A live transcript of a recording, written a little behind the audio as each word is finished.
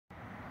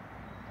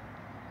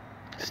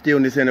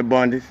Stillness and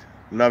abundance,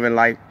 love and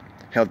light,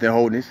 health and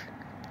wholeness.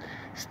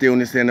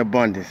 Stillness and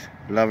abundance,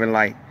 love and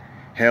light,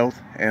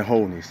 health and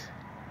wholeness.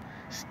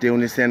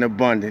 Stillness and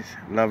abundance,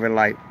 love and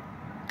light,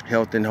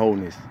 health and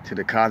wholeness to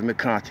the cosmic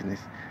consciousness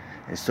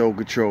and soul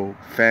control,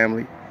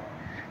 family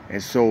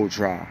and soul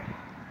tribe.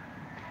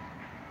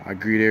 I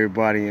greet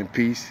everybody in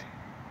peace.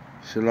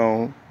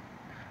 Shalom,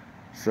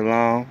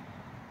 salam,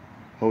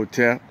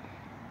 hotep,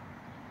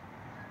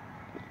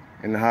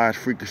 in the highest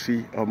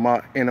frequency of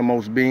my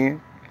innermost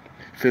being.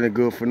 Feeling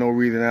good for no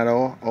reason at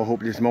all. I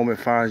hope this moment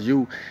finds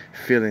you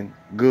feeling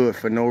good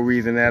for no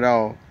reason at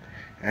all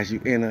as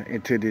you enter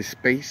into this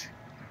space.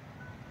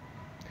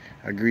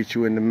 I greet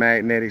you in the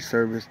magnetic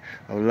service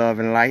of love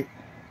and light.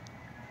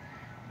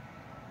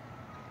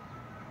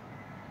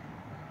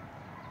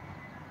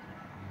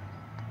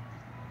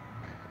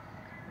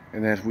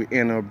 And as we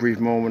enter a brief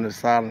moment of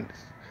silence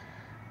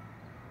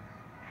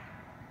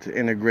to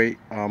integrate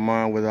our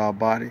mind with our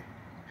body,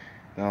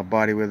 and our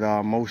body with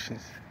our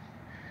emotions,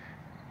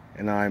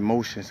 and our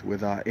emotions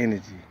with our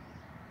energy.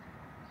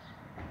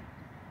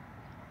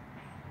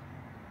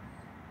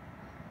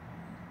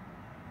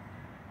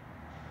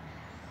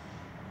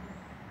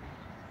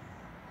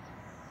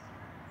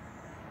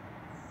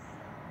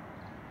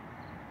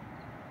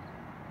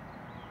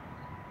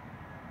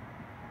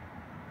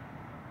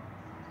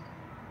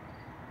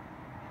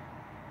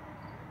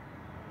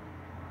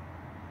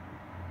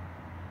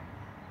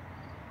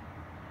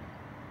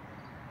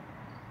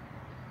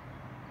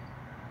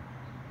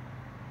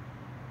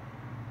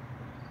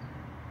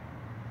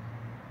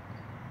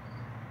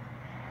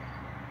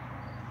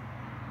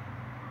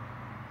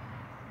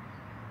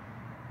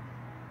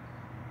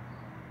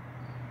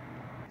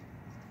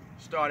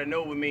 Starting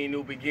over means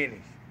new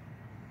beginnings.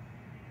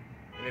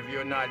 And if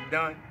you're not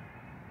done,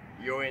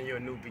 you're in your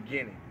new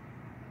beginning.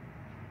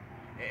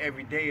 And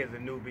every day is a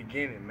new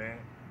beginning, man.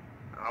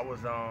 I was,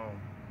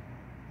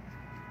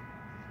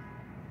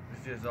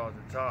 it's just off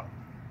the top.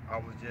 I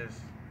was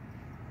just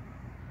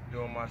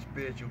doing my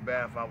spiritual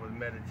bath. I was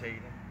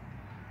meditating.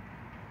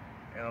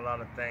 And a lot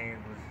of things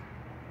was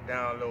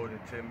downloaded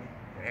to me.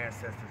 The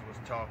ancestors was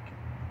talking.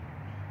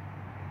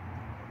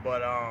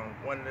 But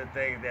one of the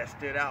things that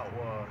stood out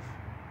was,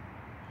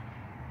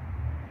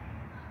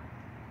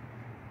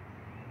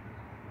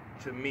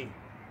 to me,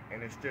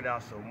 and it stood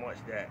out so much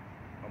that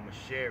I'm gonna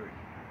share it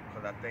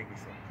because I think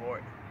it's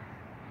important,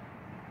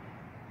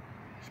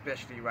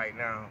 especially right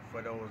now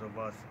for those of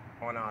us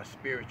on our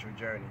spiritual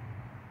journey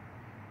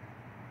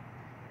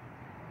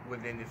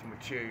within this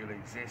material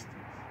existence.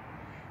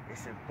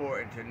 It's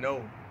important to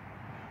know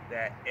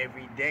that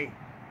every day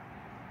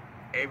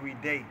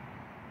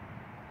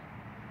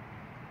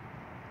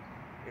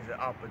is an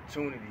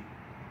opportunity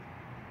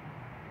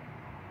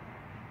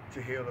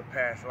to heal a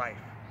past life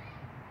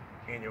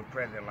in your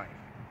present life.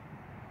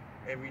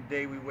 Every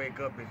day we wake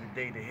up is a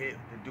day to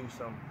do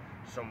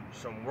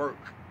some work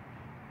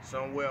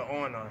somewhere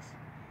on us.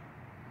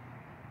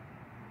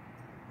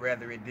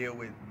 Rather it deal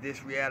with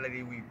this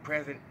reality we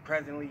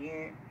presently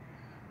in,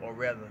 or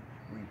rather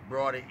we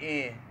brought it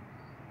in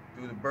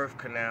through the birth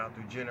canal,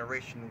 through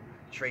generational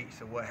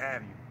traits or what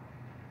have you,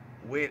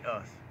 with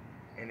us,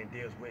 and it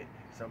deals with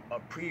a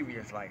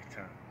previous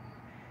lifetime.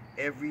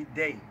 Every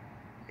day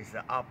is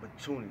an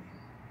opportunity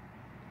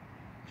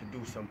to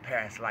do some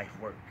past life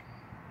work.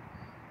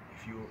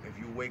 If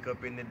you wake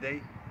up in the day,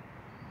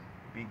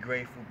 be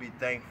grateful, be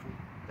thankful,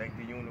 thank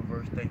the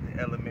universe, thank the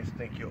elements,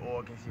 thank your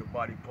organs, your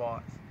body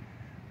parts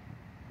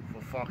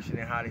for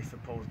functioning how they're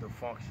supposed to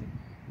function,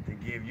 to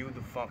give you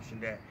the function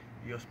that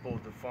you're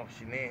supposed to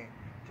function in,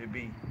 to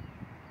be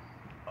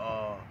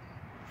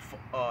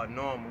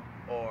normal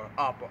or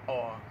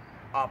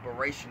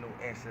operational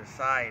in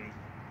society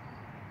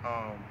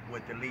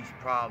with the least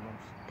problems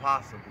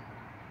possible.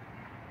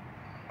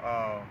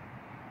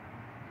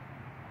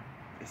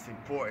 It's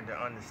important to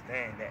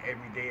understand that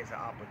every day is an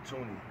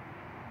opportunity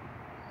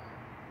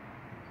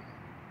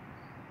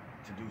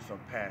to do some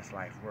past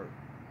life work,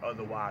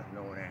 otherwise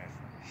known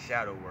as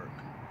shadow work,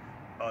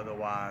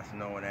 otherwise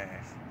known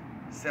as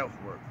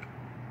self-work.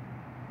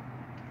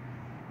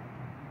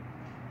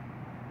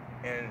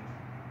 And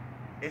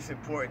it's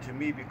important to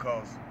me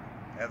because,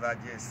 as I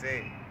just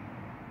said,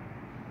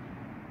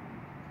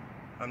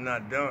 I'm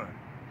not done.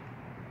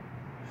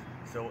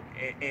 So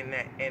in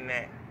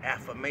that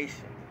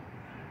affirmation,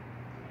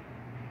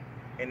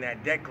 in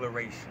that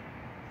declaration,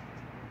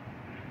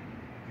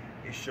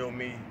 it showed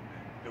me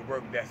the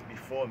work that's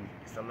before me.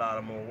 It's a lot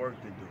of more work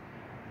to do.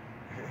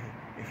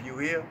 If you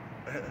here,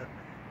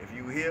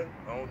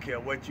 I don't care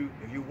what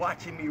if you're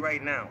watching me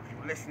right now, if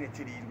you're listening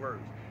to these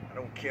words, I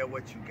don't care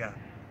what you got.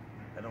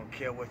 I don't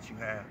care what you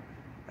have.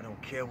 I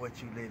don't care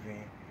what you live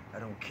in. I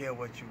don't care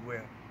what you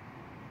wear.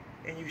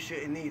 And you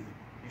shouldn't either.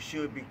 You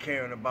should be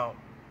caring about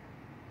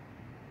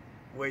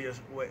where your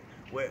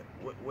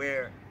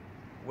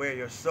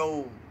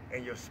soul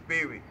and your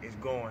spirit is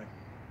going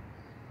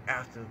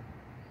after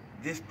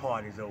this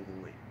part is over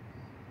with.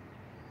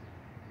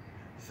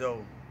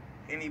 So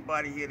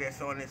anybody here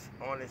that's on this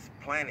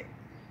planet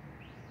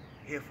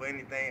here for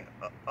anything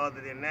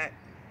other than that,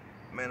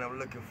 man, I'm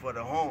looking for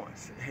the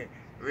horns,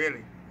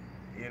 really,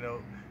 you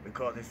know,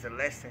 because it's a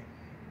lesson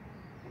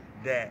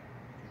that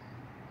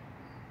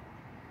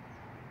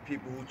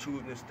people who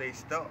choose to stay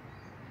stuck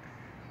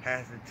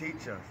has to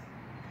teach us.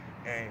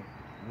 And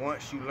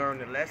once you learn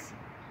the lesson,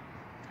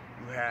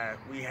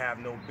 we have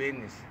no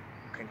business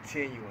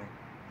continuing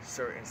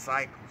certain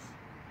cycles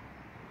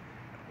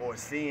or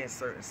seeing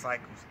certain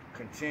cycles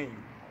continue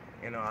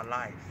in our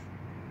lives.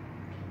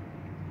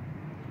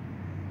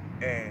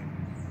 And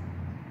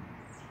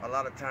a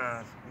lot of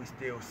times we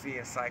still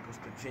seeing cycles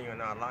continue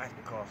in our lives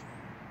because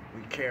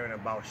we caring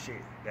about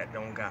shit that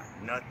don't got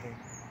nothing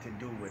to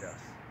do with us.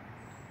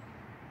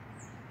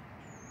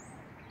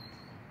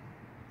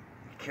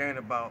 We caring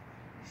about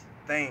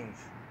things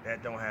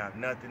that don't have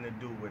nothing to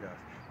do with us.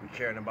 We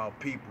caring about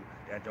people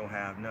that don't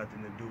have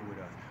nothing to do with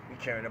us. We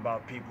caring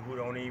about people who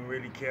don't even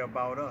really care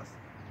about us.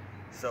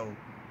 So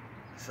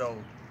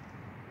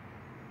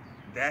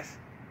that's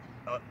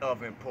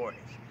of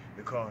importance,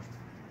 because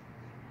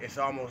it's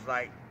almost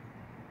like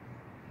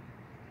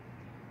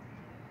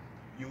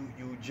you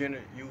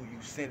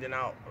sending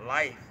out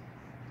life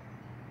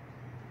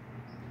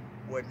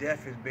where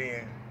death is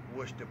being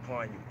wished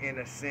upon you, in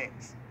a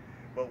sense.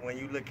 But when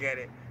you look at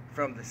it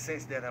from the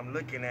sense that I'm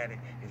looking at it,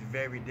 it's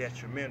very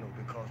detrimental,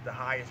 because the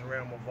highest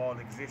realm of all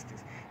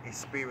existence is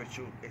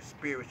spiritual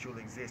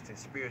existence,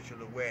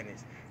 spiritual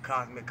awareness,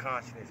 cosmic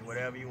consciousness,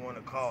 whatever you want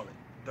to call it,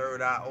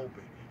 third eye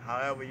open,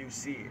 however you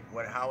see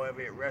it,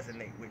 however it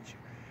resonates with you.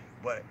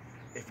 But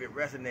if it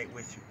resonates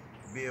with you,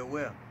 be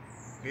aware.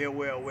 Be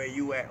aware of where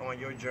you at on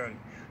your journey,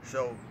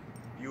 so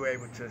you're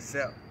able to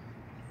accept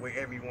where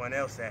everyone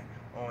else at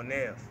on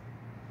theirs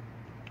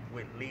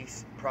with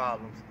least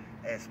problems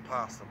as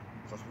possible.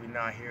 Because we're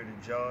not here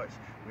to judge,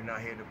 we're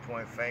not here to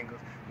point fingers,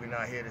 we're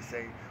not here to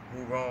say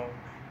who wrong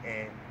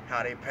and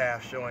how they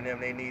path showing them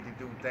they need to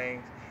do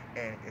things,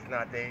 and it's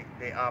not their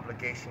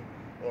obligation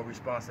or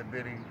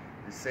responsibility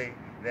to say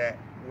that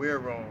we're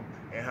wrong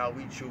and how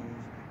we choose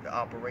to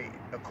operate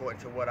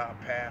according to what our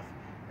path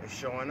is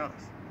showing us.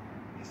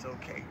 It's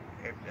okay.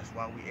 That's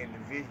why we're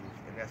individuals,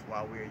 and that's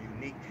why we're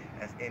unique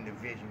as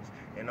individuals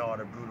in all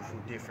the beautiful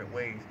different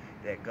ways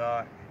that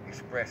God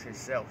expressed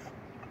himself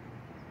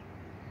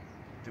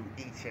through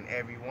each and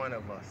every one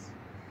of us.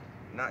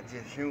 Not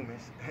just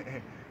humans,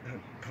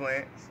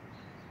 plants,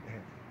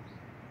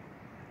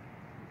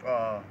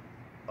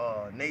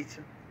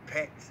 nature,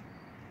 pets,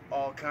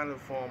 all kinds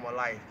of form of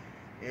life,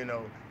 you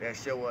know, that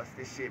show us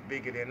this shit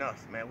bigger than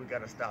us, man. We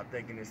gotta stop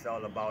thinking it's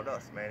all about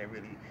us, man,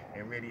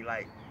 and really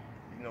like,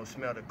 you know,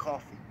 smell the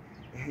coffee,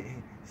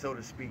 so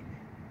to speak,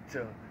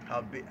 to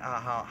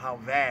how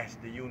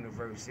vast the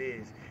universe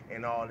is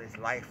and all its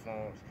life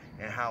forms,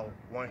 and how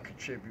one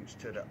contributes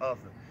to the other,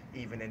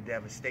 even in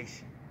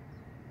devastation.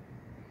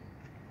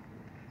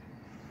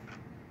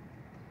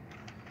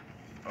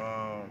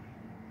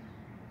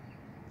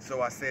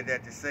 So I said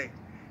that to say,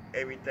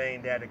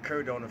 everything that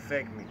occurred don't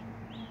affect me.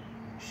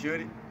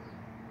 Should it?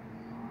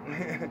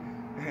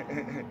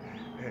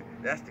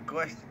 That's the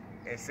question.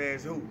 And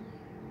says who?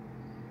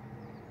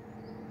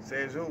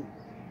 Says who?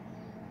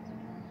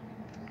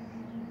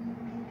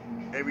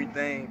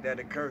 Everything that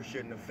occurs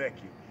shouldn't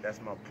affect you. That's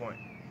my point.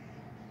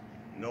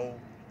 Know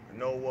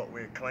what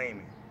we're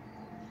claiming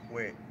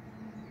with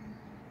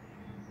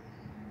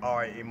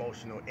our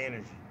emotional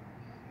energy.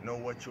 Know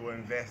what you're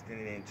investing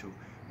it into.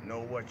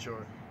 Know what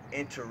you're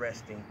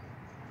interesting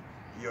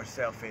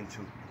yourself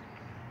into.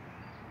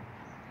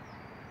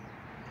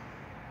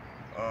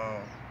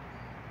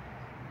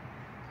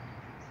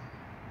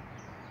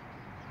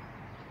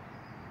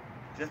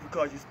 Just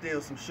because you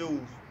steal some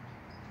shoes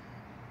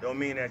don't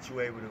mean that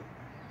you're able to.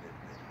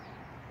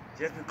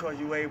 Just because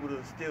you're able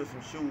to steal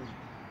some shoes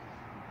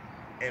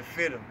and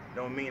fit them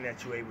don't mean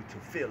that you're able to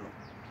feel them.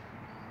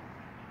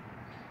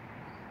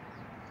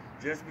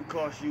 Just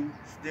because you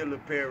steal a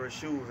pair of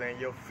shoes and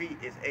your feet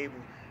is able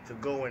to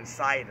go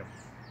inside them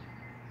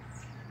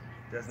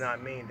does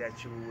not mean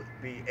that you would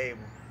be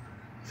able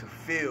to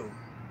feel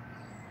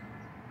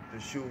the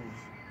shoes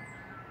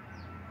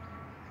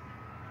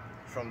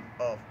from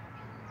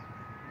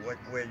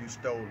where you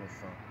stole them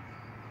from.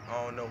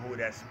 I don't know who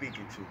that's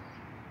speaking to.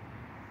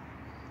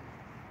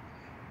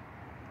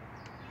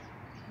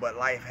 But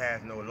life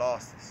has no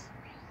losses.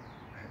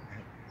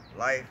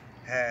 Life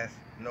has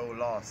no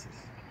losses,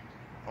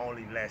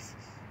 only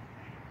lessons.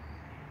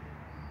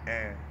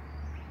 And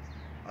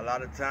a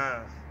lot of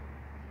times,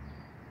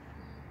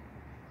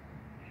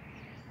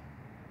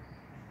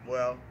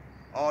 well,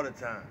 all the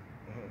time,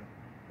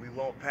 we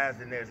won't pass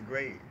the next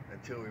grade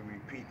until we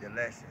repeat the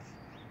lessons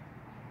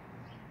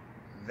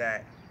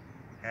that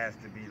has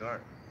to be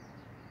learned.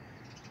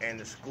 And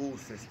the school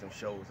system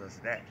shows us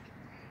that.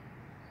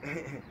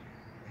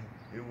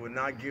 You will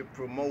not get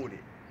promoted.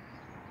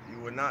 You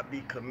will not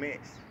be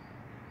commenced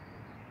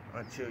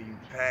until you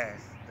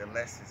pass the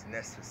lessons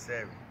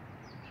necessary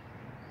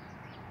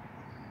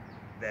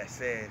that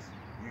says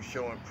you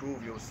shall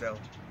improve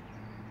yourself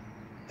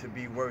to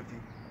be worthy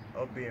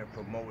of being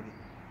promoted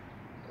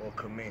or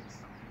commenced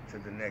to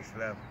the next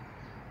level.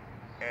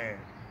 And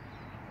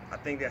I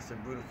think that's a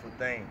beautiful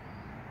thing,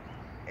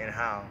 and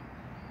how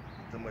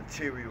the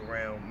material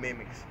realm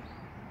mimics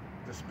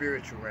the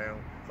spiritual realm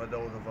for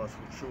those of us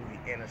who truly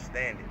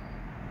understand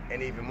it,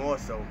 and even more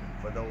so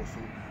for those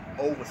who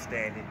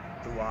overstand it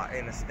through our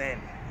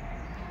understanding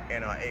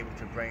and are able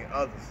to bring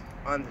others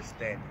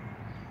understanding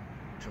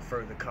to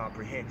further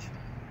comprehension.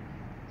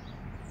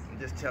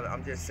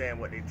 I'm just saying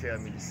what they tell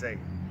me to say.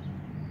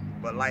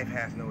 But life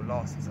has no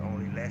losses,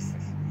 only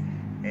lessons.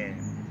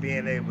 And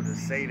being able to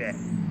say that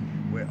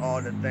with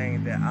all the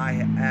things that I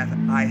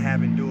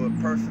have endured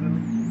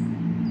personally,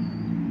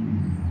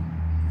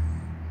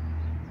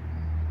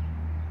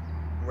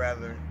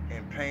 rather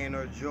in pain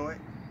or joy,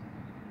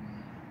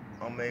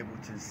 I'm able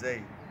to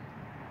say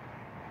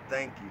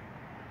thank you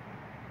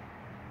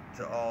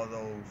to all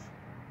those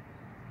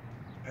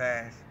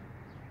past,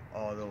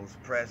 all those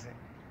present,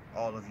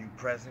 all of you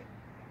present,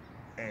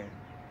 and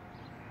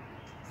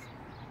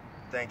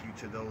thank you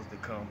to those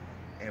that come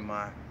in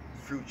my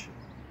future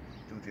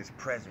through this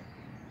present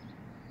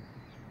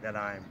that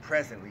I am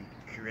presently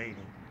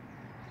creating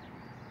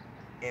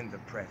in the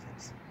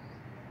presence.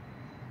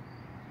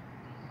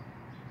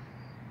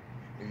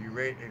 If you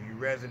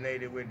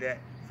resonated with that,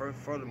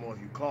 furthermore,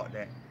 if you caught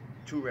that,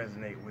 to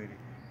resonate with it,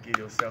 give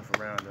yourself a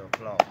round of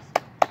applause.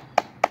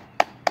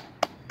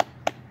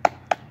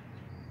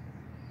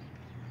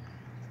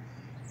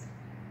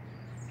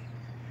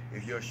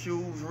 If your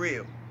shoes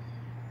real,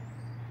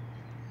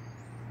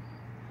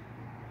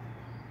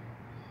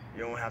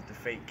 you don't have to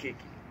fake kick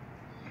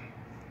it.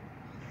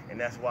 And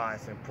that's why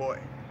it's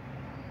important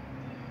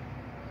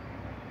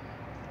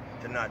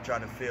to not try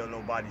to fill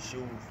nobody's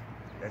shoes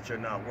that you're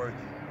not worthy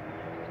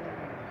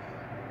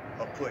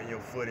of putting your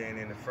foot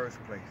in the first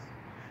place.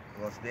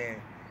 Because then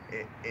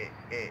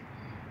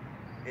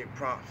it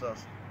prompts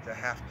us to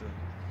have to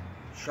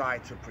try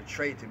to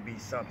portray to be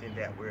something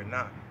that we're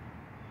not.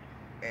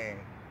 And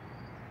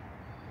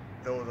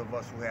those of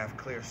us who have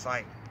clear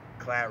sight,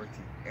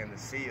 clarity, and the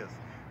seers,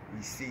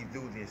 we see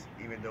through this,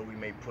 even though we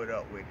may put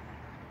up with it.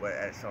 But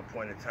at some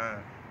point in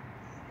time,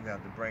 you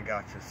have to bring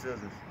out your scissors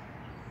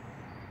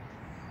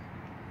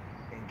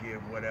and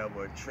give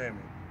whatever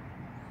trimming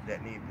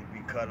that needs to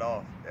be cut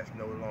off that's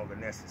no longer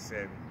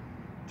necessary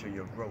to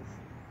your growth.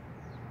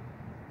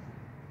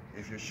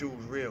 If your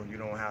shoe's real, you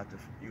don't have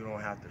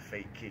to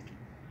fake kick it.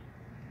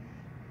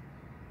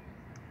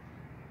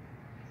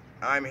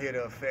 I'm here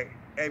to affect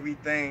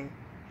everything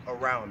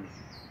around me.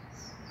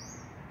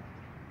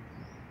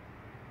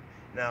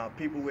 Now,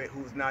 people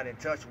who's not in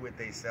touch with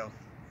themselves,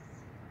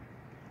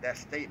 that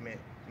statement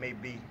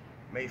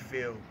may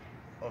feel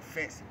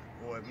offensive,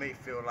 or it may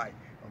feel like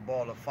a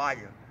ball of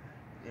fire,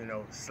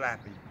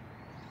 slapping.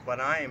 But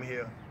I am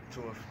here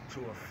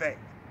to affect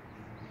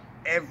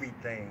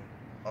everything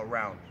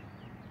around me.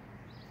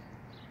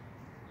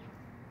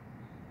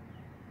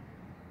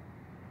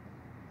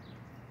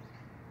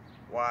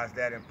 Why is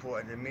that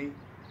important to me?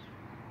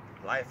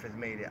 Life has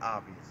made it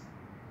obvious.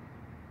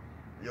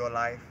 Your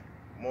life,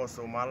 more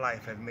so my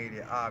life, has made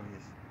it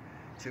obvious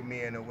to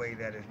me in a way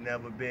that has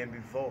never been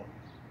before.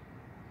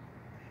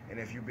 And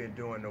if you've been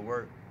doing the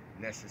work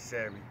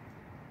necessary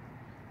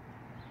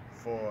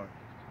for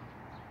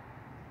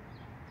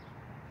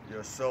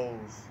your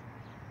soul's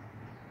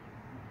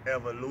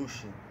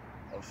evolution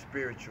of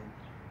spiritual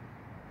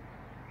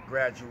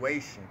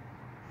graduation,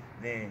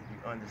 then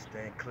you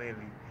understand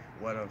clearly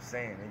what I'm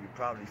saying, and you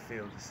probably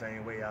feel the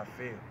same way I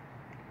feel.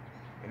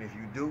 And if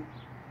you do,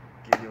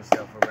 give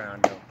yourself a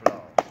round of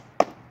applause.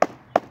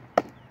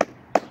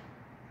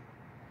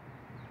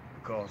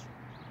 Because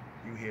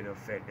you're here to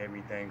affect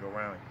everything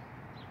around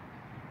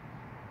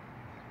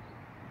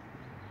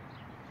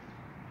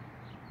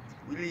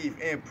you. We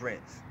leave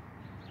imprints.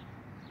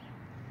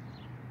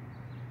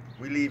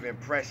 We leave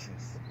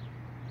impressions.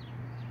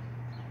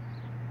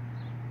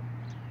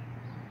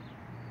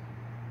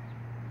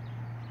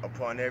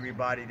 Upon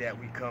everybody that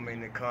we come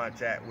into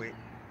contact with.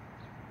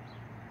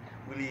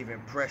 We leave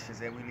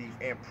impressions and we leave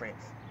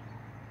imprints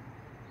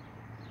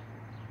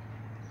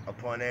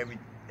upon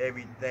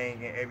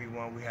everything and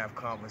everyone we have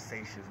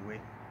conversations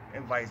with,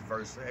 and vice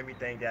versa.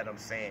 Everything that I'm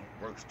saying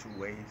works two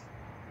ways.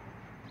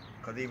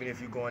 Because even if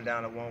you're going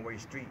down a one-way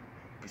street,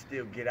 you can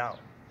still get out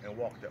and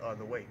walk the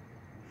other way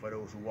for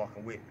those who are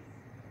walking with me.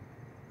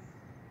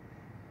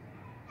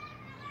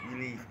 We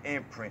leave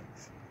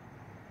imprints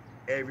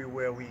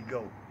everywhere we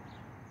go,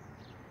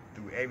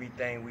 through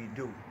everything we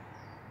do,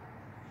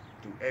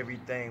 through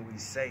everything we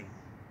say,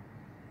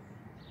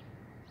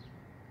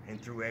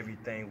 and through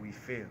everything we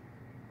feel.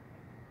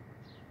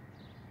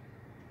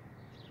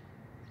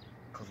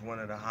 Because one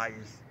of the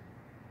highest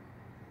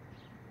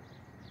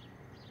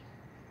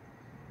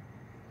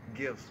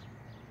gifts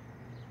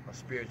of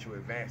spiritual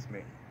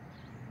advancement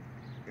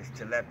is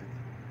telepathy.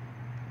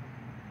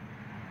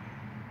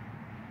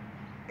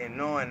 And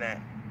knowing that,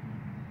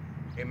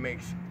 it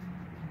makes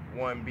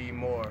one be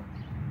more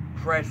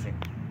present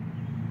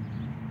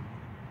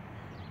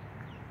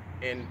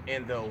in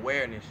the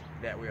awareness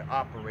that we're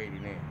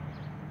operating in,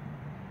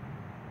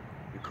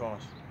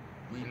 because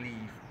we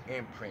leave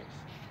imprints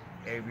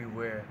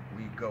everywhere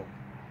we go.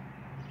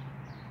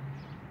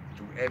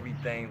 through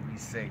everything we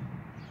say.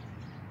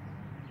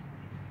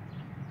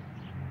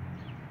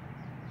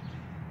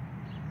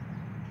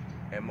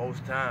 And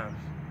most times,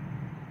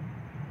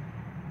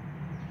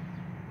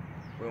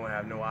 we don't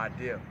have no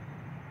idea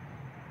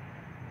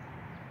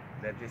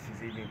that this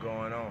is even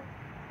going on.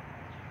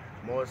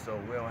 More so,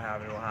 we don't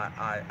have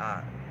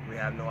we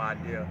have no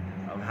idea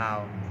of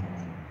how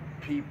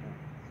people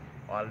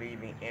are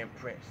leaving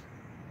imprints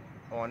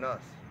on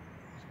us,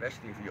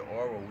 especially if your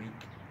aura weak.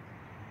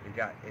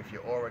 If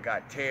your aura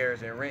got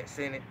tears and rents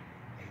in it,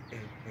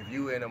 if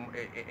you in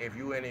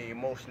an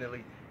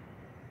emotionally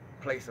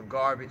place of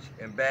garbage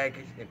and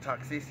baggage and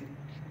toxicity,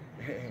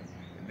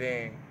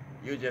 then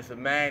you're just a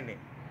magnet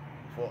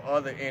for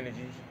other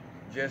energies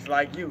just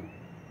like you.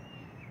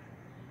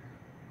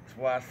 That's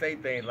why I say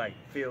things like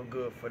feel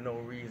good for no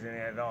reason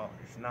at all.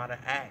 It's not an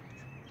act.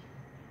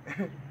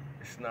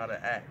 It's not an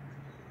act.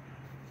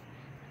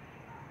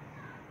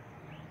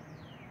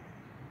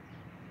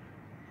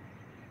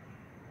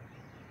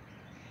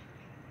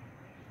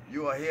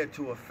 You are here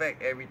to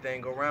affect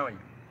everything around you.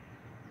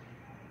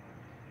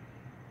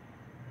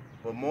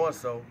 But more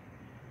so,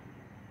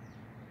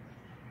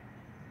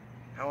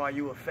 how are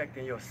you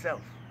affecting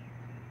yourself?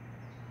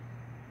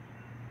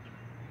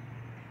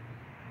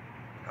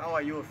 How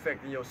are you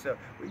affecting yourself?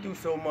 We do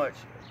so much,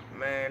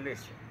 man,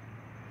 listen.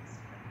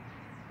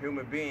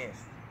 Human beings,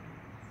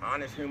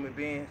 honest human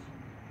beings,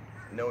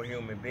 no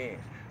human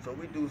beings. So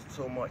we do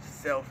so much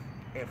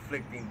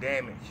self-inflicting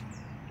damage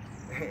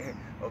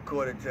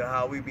according to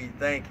how we be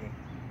thinking,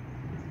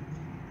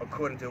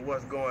 according to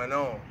what's going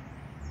on,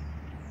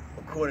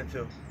 according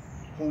to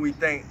who we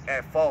think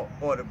at fault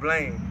or to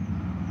blame.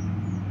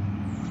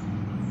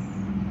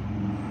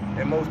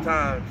 And most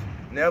times,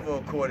 never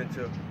according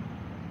to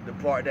the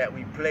part that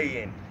we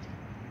play in.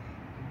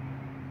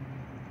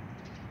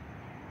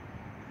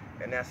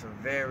 And that's a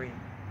very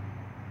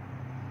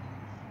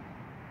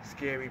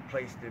scary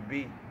place to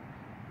be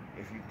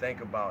if you think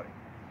about it.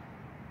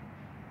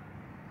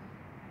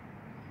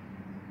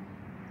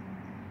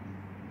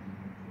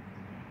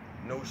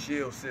 No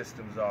shield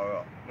systems are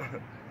up.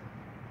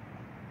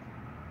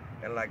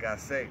 And like I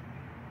say,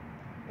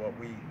 what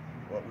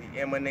we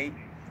emanate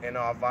in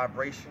our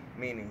vibration,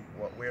 meaning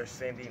what we're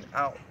sending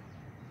out,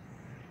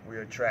 we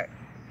attract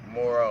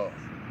more of,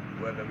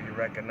 whether we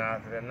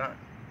recognize it or not.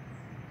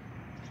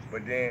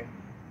 But then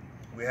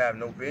we have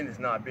no business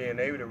not being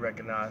able to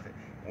recognize it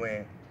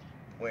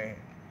when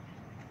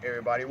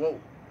everybody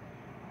woke,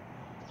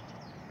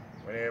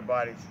 when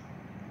everybody's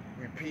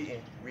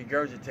repeating,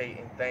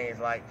 regurgitating things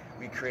like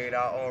we create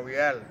our own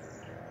reality.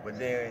 But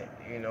then,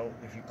 you know,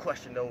 if you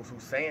question those who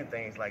saying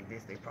things like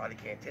this, they probably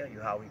can't tell you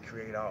how we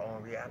create our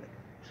own reality.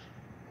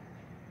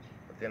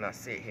 But then I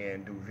sit here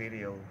and do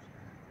videos,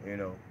 you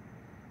know,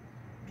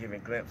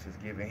 giving glimpses,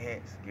 giving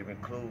hints, giving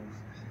clues,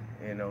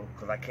 you know,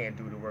 because I can't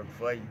do the work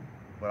for you,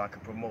 but I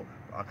could promote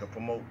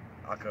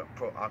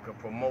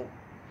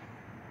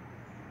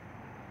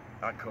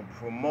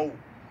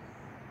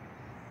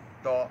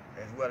thought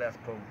as well as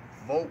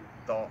provoke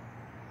thought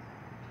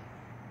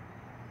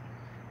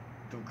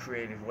through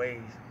creative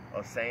ways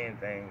of saying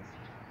things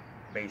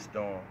based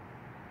on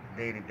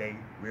day-to-day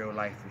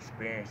real-life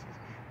experiences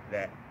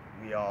that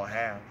we all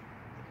have,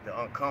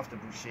 the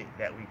uncomfortable shit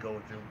that we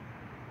go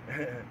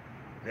through,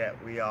 that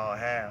we all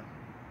have.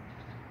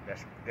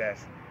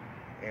 That's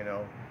you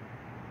know,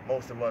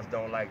 most of us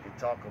don't like to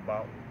talk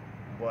about,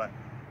 but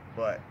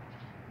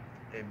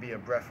it'd be a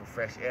breath of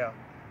fresh air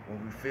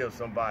when we feel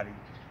somebody,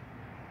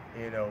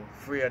 you know,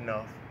 free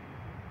enough,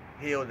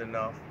 healed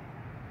enough,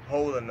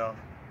 whole enough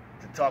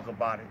to talk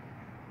about it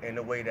in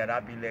the way that I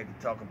be led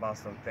to talk about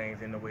some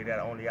things, in the way that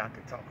only I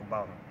could talk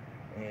about them.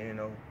 And you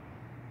know,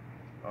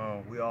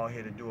 we all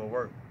here to do a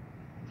work.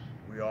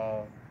 We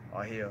all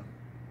are here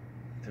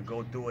to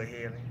go through a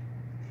healing,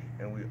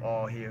 and we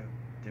all here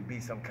to be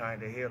some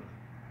kind of healer,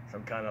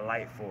 some kind of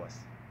light force,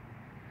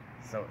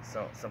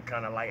 some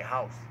kind of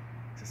lighthouse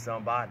to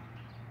somebody,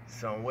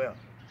 somewhere.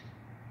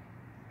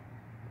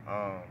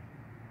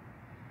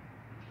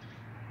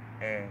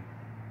 And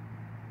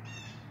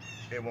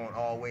it won't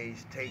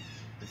always take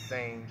the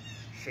same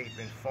shape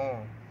and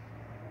form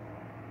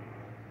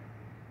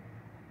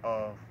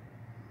of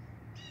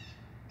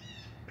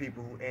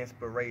people who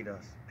inspire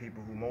us,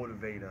 people who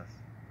motivate us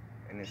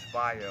and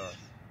inspire us,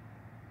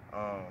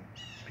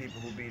 people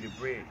who be the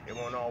bridge. It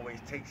won't always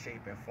take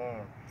shape and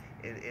form.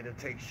 It'll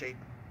take shape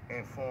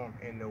and form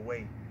in the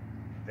way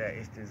that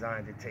it's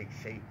designed to take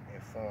shape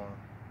and form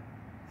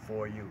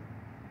for you,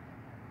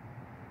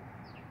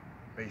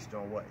 based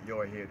on what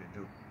you're here to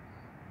do.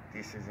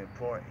 This is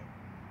important.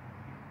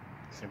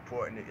 It's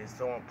important. It's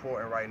so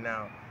important right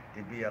now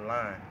to be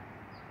aligned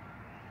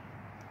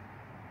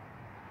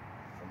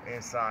from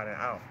inside and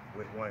out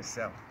with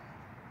oneself.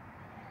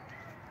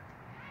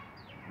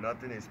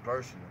 Nothing is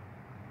personal.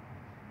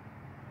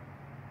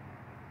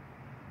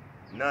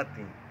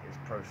 Nothing is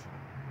personal.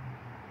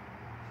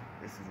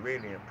 This is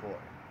really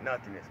important.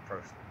 Nothing is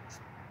personal.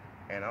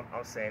 And I'm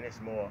saying this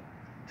more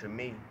to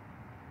me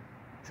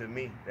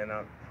than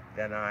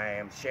I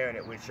am sharing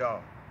it with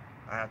y'all.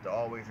 I have to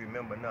always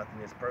remember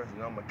nothing is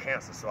personal. I'm a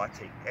Cancer, so I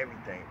take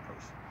everything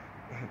personal.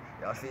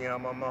 Y'all see how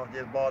my mouth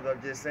just balled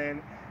up just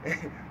saying it?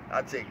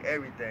 I take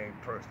everything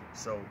personal.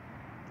 So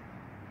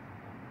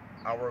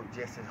I work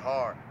just as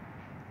hard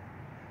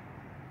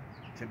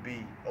to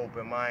be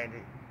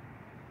open-minded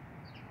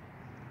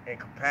and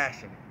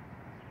compassionate.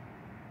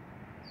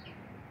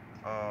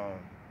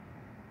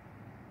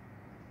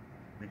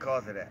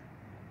 Because of that.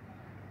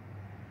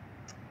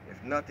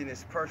 If nothing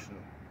is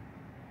personal,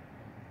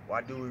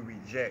 why do we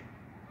reject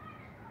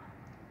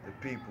the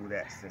people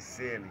that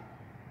sincerely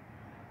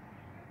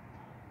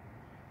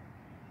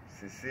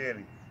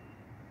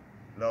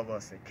love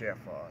us and care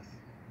for us?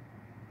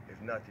 If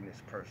nothing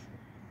is personal.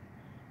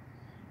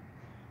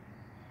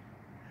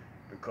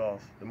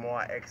 Because the more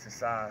I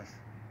exercise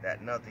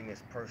that nothing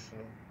is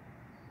personal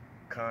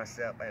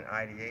concept and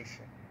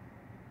ideation,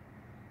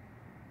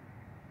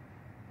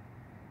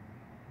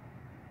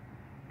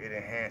 it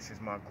enhances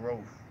my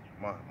growth,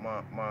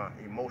 my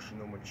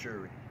emotional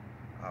maturity,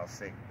 I'll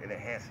say. It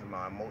enhances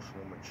my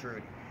emotional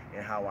maturity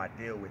in how I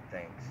deal with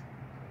things,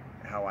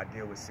 how I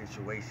deal with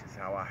situations,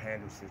 how I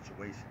handle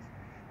situations,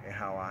 and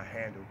how I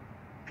handle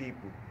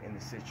people in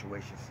the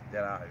situations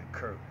that I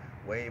occur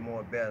way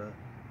more better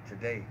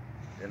today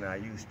than I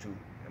used to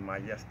in my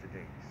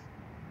yesterdays.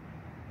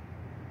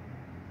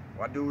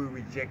 Why do we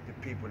reject the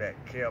people that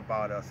care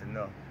about us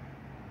enough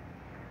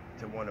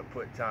to want to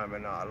put time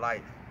in our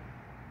life?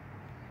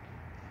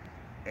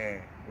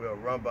 And we'll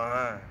run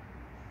behind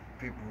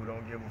people who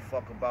don't give a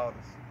fuck about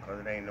us,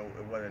 because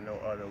it wasn't no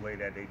other way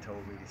that they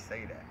told me to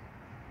say that.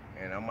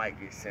 And I might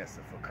get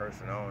censored for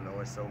cursing. I don't know.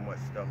 There's so much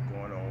stuff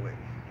going on with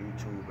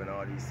YouTube and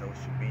all these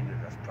social media.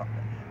 That's probably,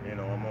 you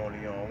know, I'm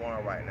only on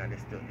one right now.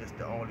 It's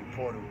the only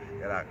portal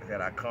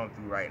that I come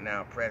through right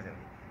now, presently.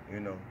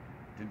 You know,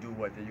 to do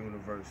what the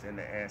universe and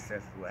the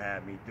ancestors will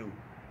have me do.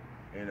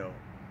 You know,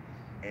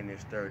 in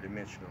this third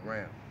dimensional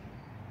realm.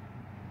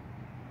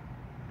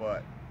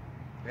 But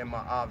in my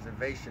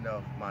observation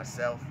of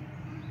myself,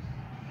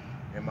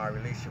 in my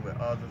relation with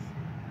others,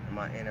 in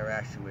my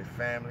interaction with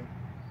family,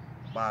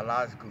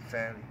 biological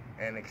family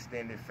and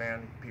extended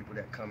family, people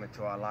that come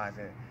into our lives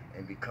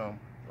and become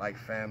like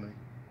family,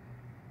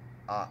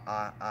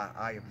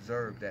 I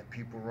observe that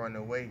people run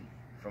away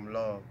from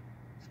love,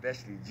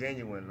 especially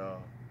genuine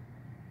love,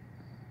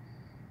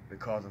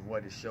 because of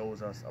what it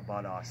shows us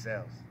about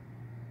ourselves,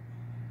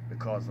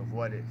 because of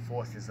what it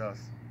forces us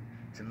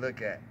to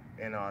look at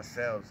in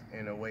ourselves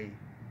in a way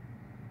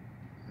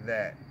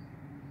that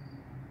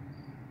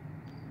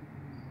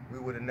we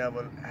would have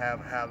never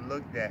have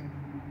looked at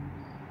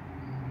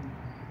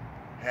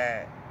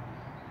had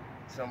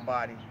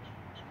somebody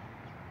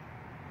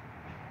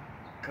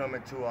come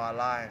into our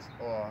lives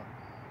or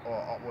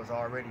was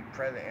already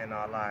present in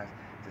our lives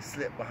to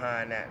slip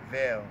behind that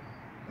veil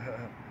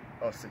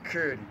of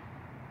security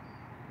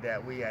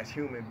that we as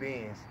human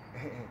beings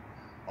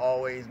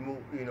always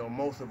move, you know,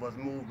 most of us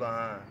move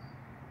behind,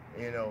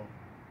 you know,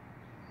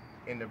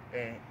 in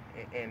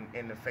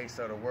the face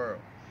of the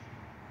world.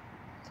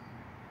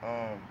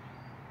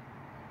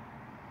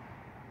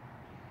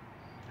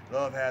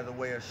 Love has a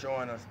way of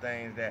showing us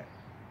things that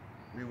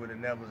we would have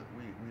never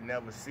we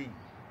never see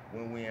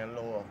when we're in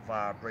lower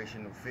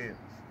vibrational fields.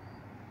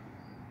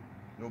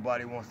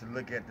 Nobody wants to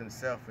look at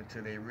themselves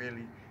until they're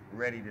really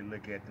ready to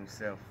look at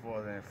themselves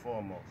first and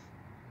foremost.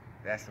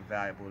 That's a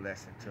valuable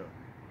lesson to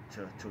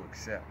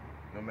accept.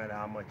 No matter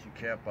how much you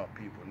care about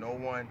people, no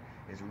one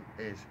is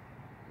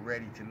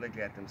ready to look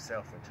at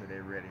themselves until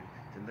they're ready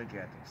to look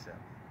at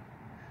themselves.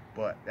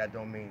 But that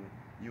don't mean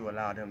you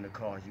allow them to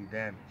cause you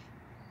damage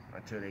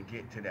until they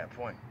get to that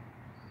point.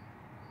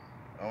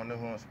 I don't know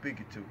who I'm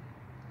speaking to.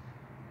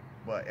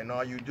 But in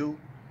all you do,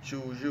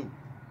 choose you.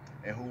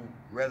 And who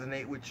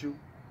resonate with you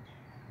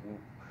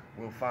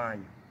will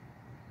find you.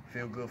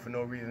 Feel good for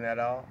no reason at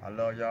all. I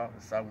love y'all.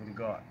 Salute to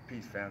God.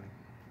 Peace, family.